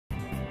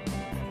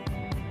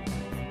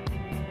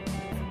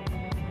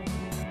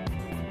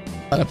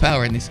lot of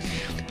power in this.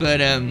 But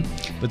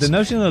the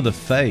notion of the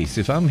face,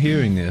 if I'm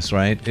hearing this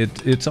right,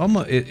 it's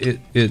almost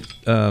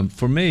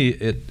for me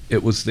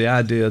it was the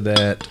idea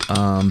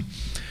that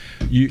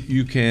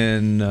you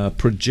can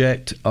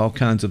project all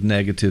kinds of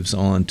negatives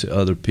onto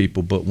other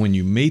people, but when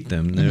you meet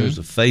them, there's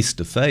a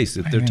face-to-face.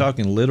 If they're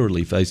talking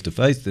literally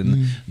face-to-face,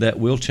 then that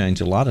will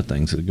change a lot of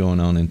things that are going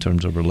on in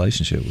terms of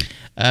relationship.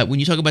 When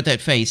you talk about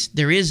that face,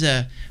 there is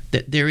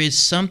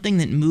something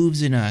that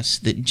moves in us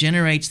that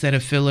generates that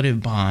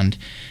affiliative bond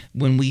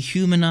when we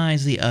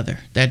humanize the other.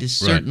 That is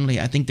certainly,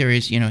 I think there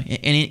is, and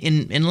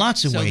in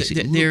lots of ways,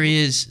 there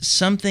is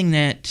something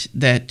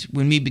that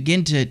when we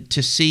begin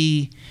to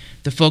see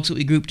the folks that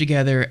we group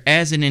together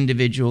as an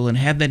individual and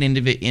have that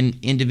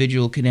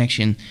individual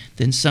connection,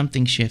 then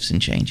something shifts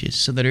and changes.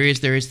 So that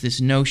there is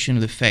this notion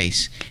of the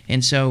face.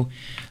 And so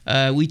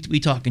we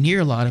talk and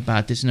hear a lot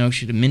about this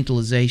notion of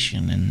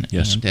mentalization, and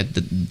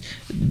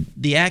that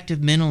the act of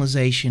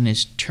mentalization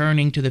is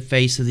turning to the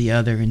face of the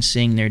other and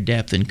seeing their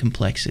depth and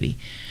complexity,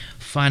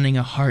 finding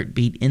a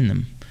heartbeat in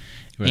them.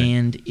 Right.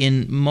 And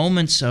in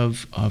moments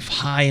of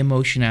high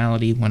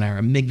emotionality, when our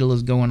amygdala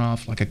is going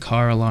off like a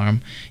car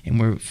alarm and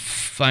we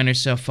find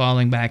ourselves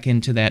falling back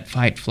into that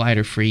fight, flight,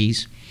 or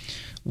freeze,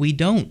 we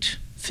don't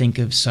think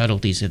of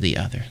subtleties of the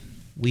other.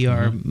 We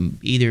are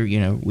either,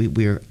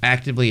 we are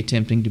actively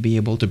attempting to be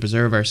able to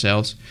preserve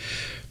ourselves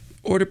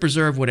or to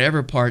preserve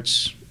whatever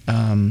parts,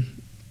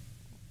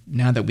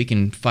 now that we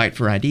can fight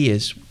for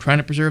ideas, trying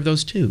to preserve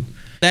those too.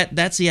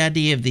 That's the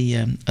idea of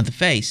the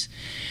face.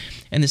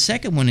 And the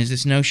second one is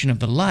this notion of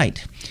the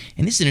light.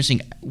 And this is interesting.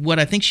 What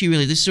I think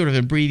this is sort of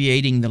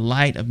abbreviating the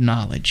light of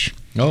knowledge.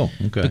 Oh,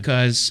 okay.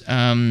 Because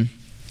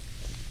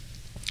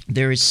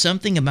there is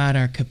something about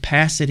our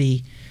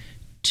capacity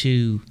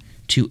to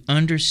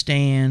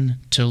understand,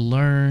 to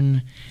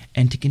learn,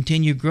 and to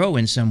continue to grow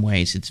in some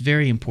ways. It's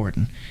very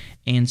important.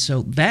 And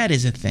so that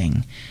is a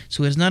thing.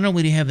 So it's not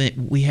only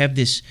we have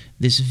this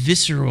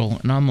visceral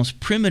and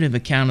almost primitive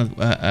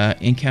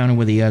encounter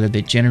with the other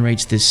that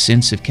generates this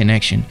sense of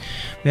connection.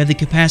 We have the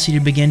capacity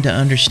to begin to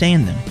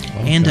understand them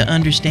and to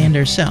understand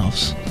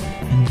ourselves.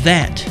 And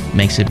that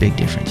makes a big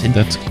difference. And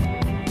that's